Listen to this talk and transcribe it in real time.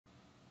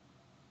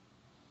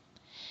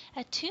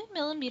A 2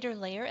 mm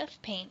layer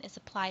of paint is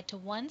applied to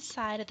one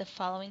side of the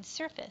following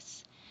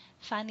surface.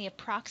 Find the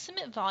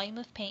approximate volume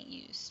of paint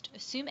used.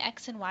 Assume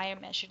x and y are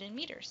measured in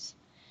meters.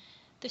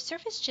 The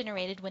surface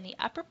generated when the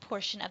upper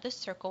portion of the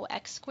circle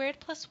x squared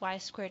plus y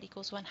squared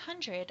equals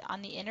 100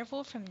 on the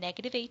interval from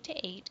 -8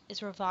 to 8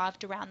 is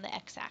revolved around the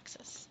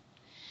x-axis.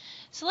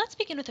 So let's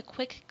begin with a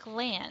quick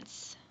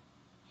glance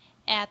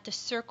at the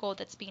circle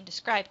that's being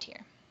described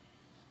here.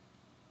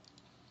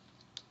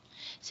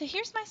 So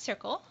here's my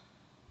circle.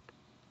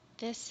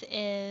 This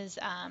is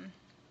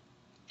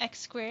x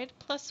squared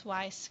plus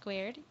y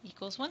squared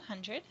equals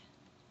 100.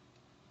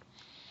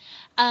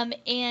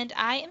 And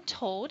I am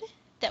told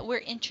that we're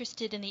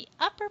interested in the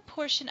upper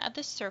portion of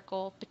the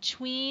circle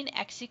between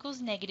x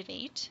equals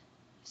 -8,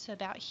 so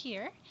about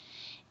here,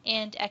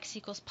 and x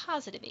equals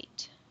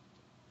 +8,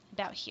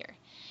 about here.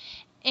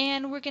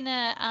 And we're going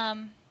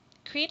to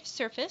create a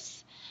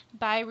surface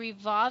by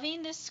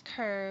revolving this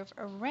curve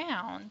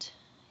around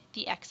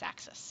the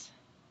x-axis.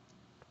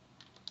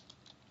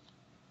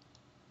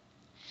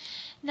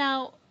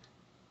 Now,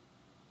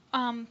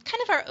 kind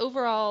of our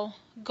overall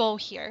goal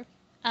here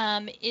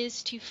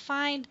is to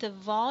find the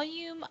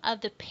volume of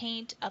the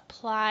paint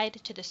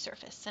applied to the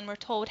surface, and we're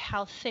told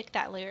how thick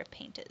that layer of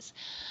paint is.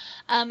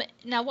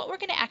 Now what we're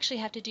going to actually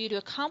have to do to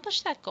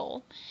accomplish that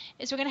goal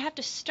is we're going to have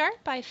to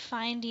start by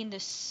finding the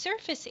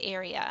surface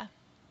area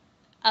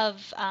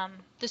of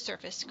the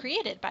surface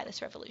created by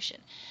this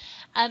revolution.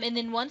 And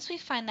then once we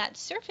find that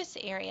surface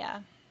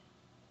area,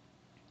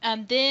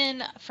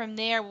 then from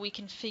there we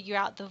can figure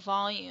out the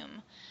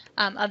volume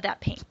of that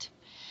paint.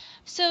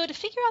 So to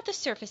figure out the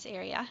surface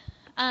area,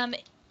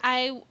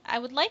 I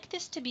would like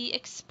this to be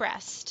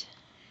expressed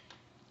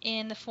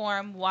in the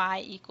form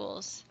y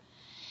equals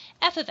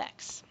f of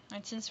x.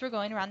 And since we're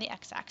going around the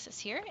x-axis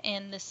here,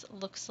 and this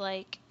looks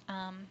like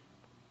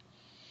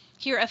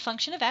here a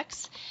function of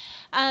x,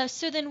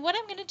 so then what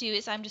I'm going to do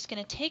is I'm just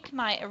going to take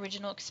my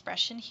original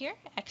expression here,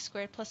 x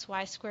squared plus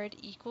y squared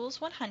equals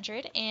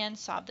 100, and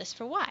solve this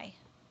for y.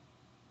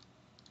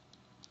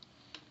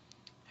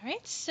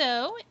 Alright,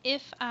 so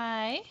if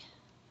I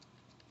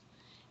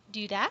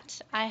do that,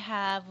 I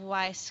have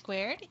y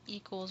squared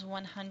equals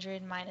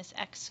 100 minus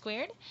x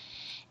squared,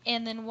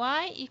 and then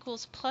y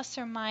equals plus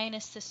or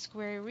minus the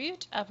square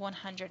root of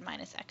 100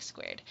 minus x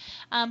squared.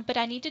 But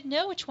I need to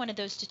know which one of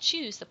those to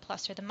choose, the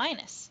plus or the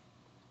minus.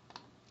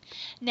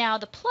 Now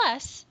the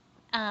plus,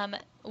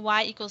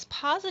 y equals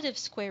positive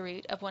square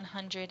root of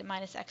 100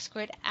 minus x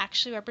squared,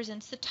 actually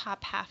represents the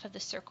top half of the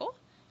circle,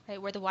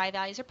 right, where the y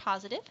values are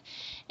positive,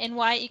 and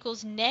y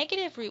equals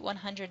negative root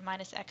 100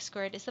 minus x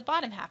squared is the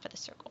bottom half of the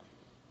circle.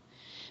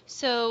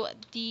 So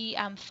the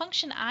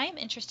function I'm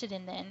interested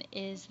in then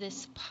is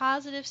this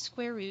positive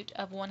square root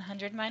of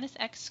 100 minus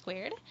x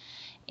squared,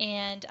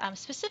 and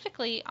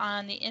specifically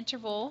on the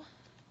interval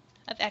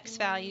of x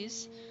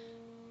values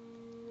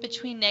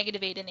between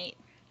 -8 and 8.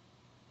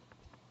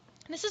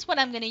 And this is what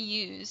I'm going to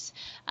use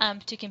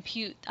to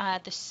compute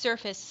the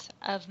surface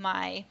of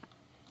my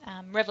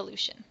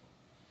revolution.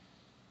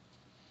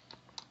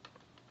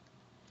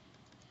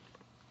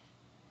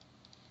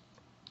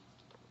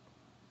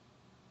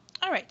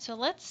 Alright, so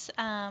let's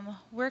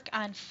work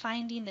on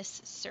finding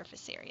this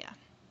surface area.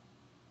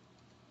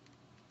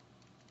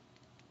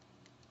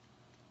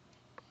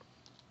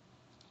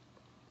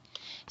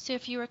 So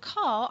if you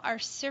recall, our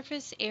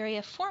surface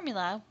area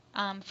formula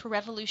for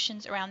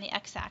revolutions around the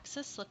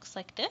x-axis looks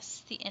like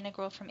this, the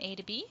integral from a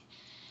to b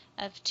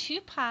of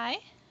 2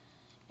 pi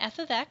f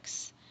of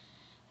x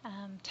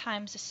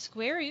times the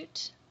square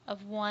root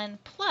of 1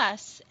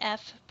 plus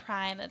f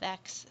prime of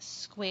x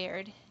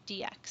squared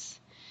dx.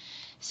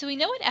 So we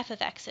know what f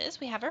of x is.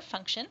 We have our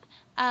function.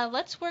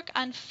 Let's work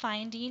on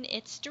finding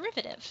its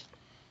derivative.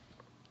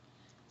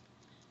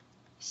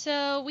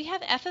 So we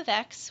have f of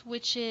x,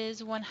 which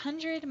is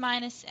 100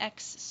 minus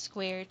x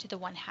squared to the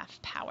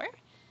 1/2 power.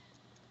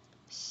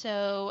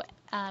 So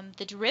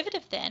the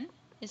derivative then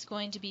is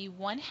going to be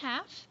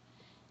 1/2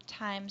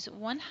 times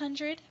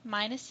 100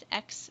 minus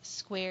x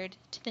squared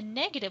to the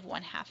negative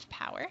 1/2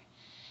 power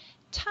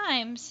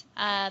times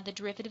the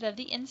derivative of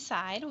the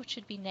inside, which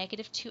would be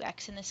negative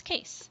 2x in this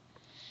case.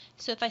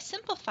 So if I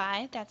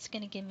simplify, that's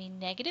going to give me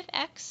negative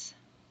x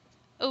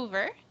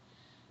over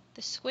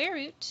the square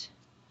root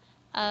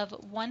of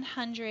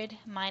 100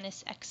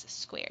 minus x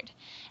squared.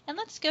 And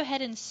let's go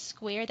ahead and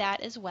square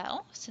that as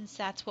well, since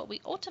that's what we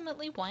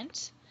ultimately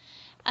want.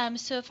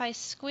 So if I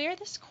square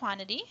this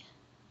quantity,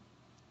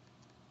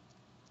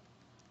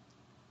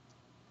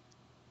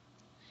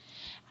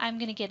 I'm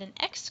going to get an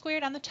x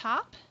squared on the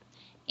top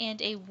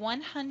and a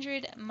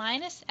 100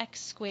 minus x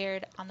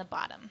squared on the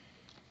bottom.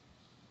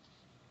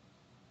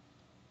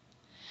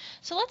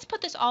 So let's put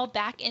this all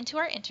back into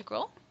our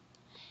integral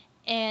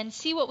and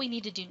see what we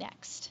need to do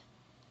next.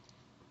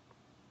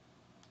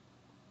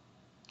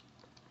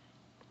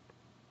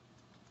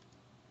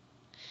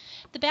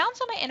 The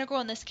bounds on my integral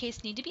in this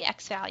case need to be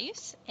x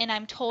values, and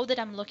I'm told that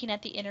I'm looking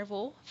at the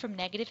interval from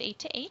 -8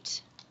 to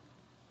 8.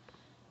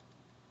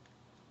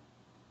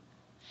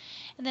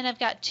 And then I've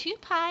got 2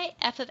 pi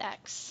f of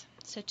x.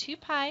 So 2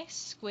 pi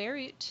square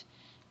root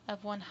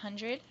of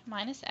 100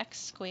 minus x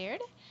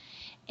squared,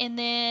 and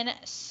then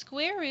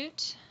square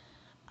root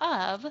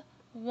of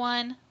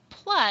 1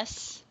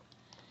 plus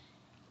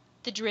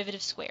the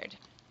derivative squared,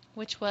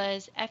 which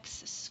was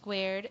x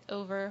squared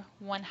over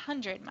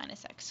 100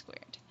 minus x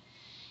squared.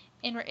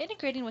 And we're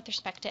integrating with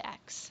respect to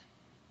x.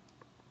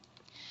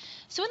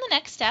 So in the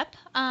next step,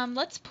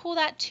 let's pull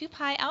that 2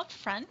 pi out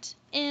front,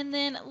 and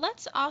then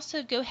let's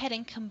also go ahead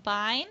and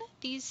combine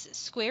these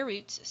square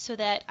roots so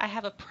that I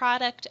have a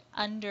product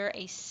under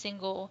a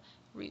single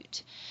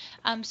root.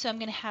 So I'm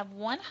going to have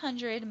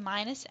 100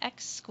 minus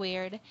x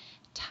squared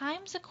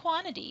times a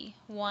quantity,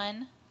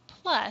 1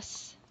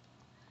 plus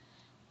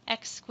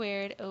x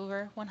squared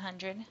over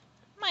 100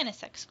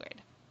 minus x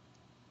squared.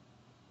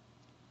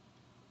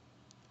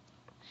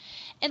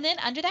 And then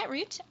under that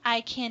root,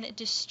 I can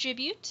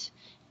distribute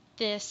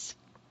this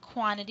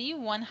quantity,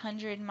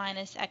 100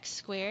 minus x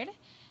squared,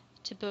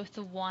 to both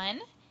the 1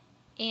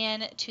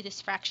 and to this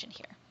fraction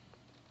here.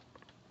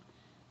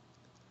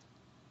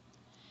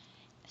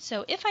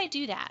 So if I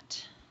do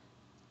that,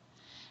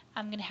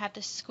 I'm going to have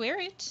the square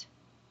root.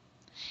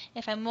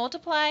 If I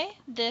multiply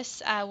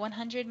this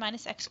 100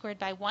 minus x squared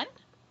by 1,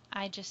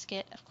 I just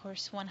get, of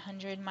course,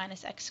 100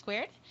 minus x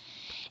squared.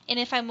 And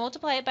if I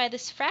multiply it by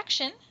this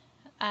fraction,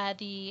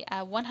 the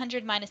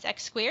 100 minus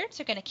x squareds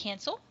are going to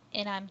cancel,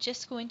 and I'm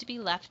just going to be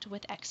left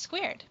with x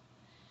squared.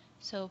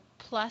 So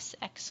plus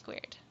x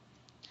squared.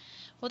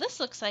 Well, this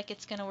looks like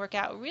it's going to work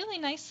out really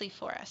nicely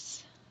for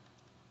us.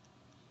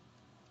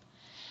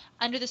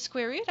 Under the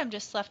square root, I'm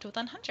just left with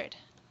 100.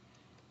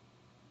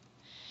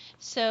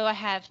 So I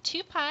have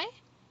 2 pi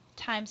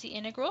times the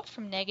integral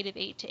from negative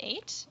 8 to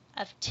 8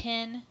 of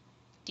 10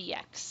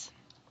 dx.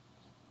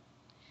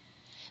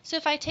 So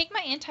if I take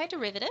my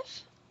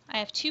antiderivative, I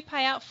have 2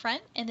 pi out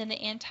front, and then the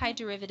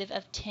antiderivative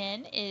of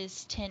 10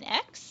 is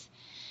 10x,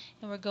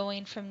 and we're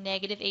going from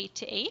negative 8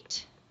 to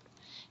 8.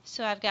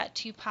 So I've got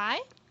 2 pi,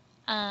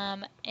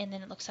 and then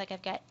it looks like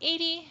I've got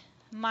 80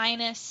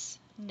 minus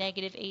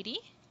negative 80,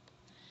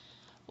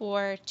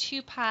 or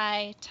 2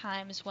 pi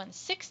times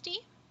 160,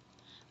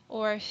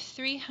 or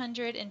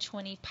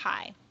 320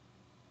 pi.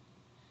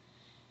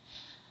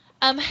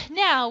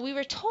 Now, we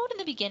were told in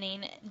the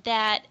beginning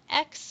that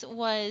x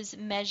was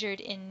measured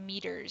in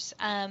meters,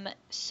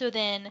 so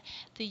then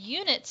the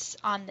units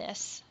on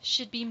this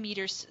should be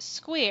meters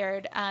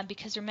squared,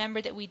 because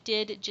remember that we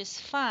did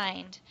just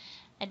find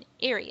an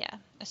area,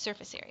 a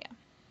surface area.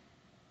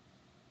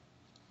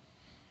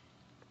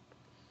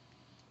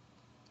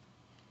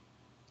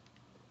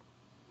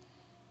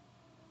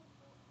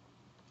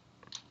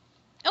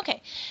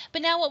 Okay,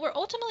 but now what we're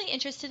ultimately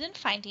interested in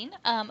finding,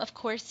 of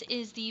course,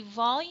 is the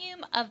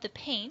volume of the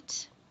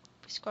paint.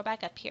 If we scroll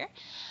back up here,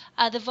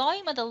 the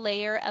volume of the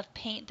layer of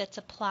paint that's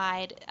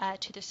applied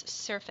to this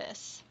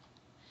surface.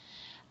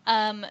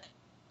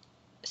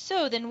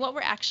 So then what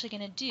we're actually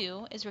going to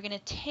do is we're going to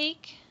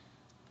take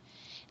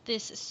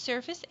this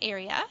surface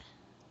area,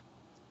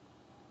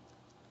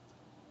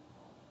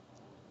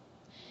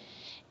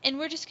 and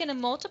we're just going to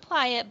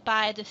multiply it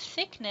by the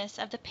thickness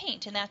of the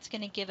paint, and that's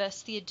going to give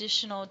us the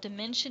additional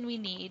dimension we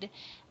need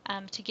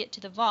to get to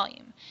the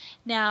volume.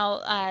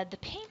 Now, the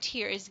paint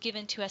here is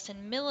given to us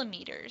in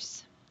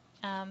millimeters,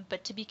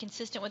 but to be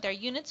consistent with our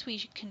units,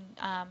 we can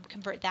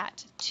convert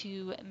that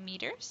to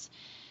meters.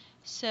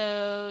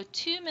 So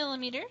 2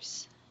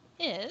 millimeters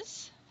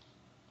is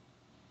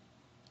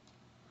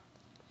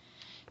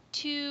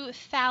 2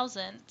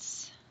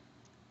 thousandths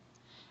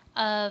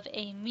of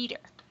a meter.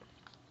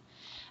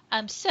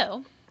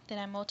 So then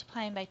I'm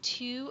multiplying by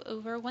 2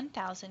 over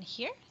 1,000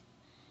 here,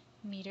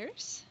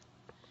 meters.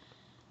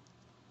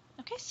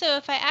 Okay, so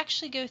if I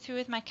actually go through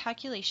with my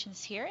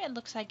calculations here, it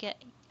looks like I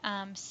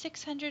get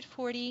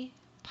 640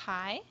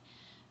 pi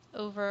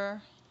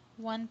over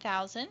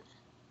 1,000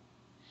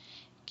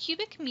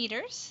 cubic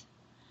meters.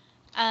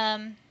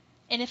 And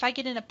if I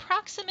get an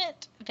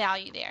approximate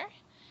value there,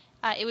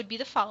 it would be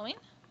the following: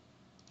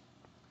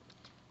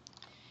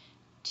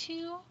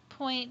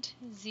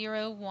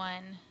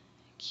 2.01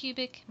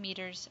 cubic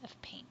meters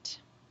of paint.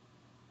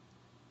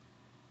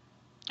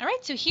 All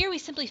right, so here we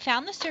simply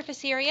found the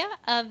surface area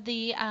of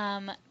the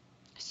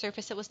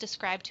surface that was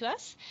described to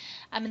us,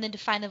 and then to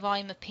find the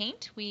volume of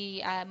paint,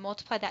 we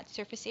multiply that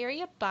surface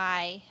area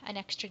by an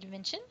extra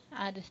dimension,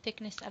 the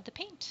thickness of the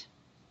paint.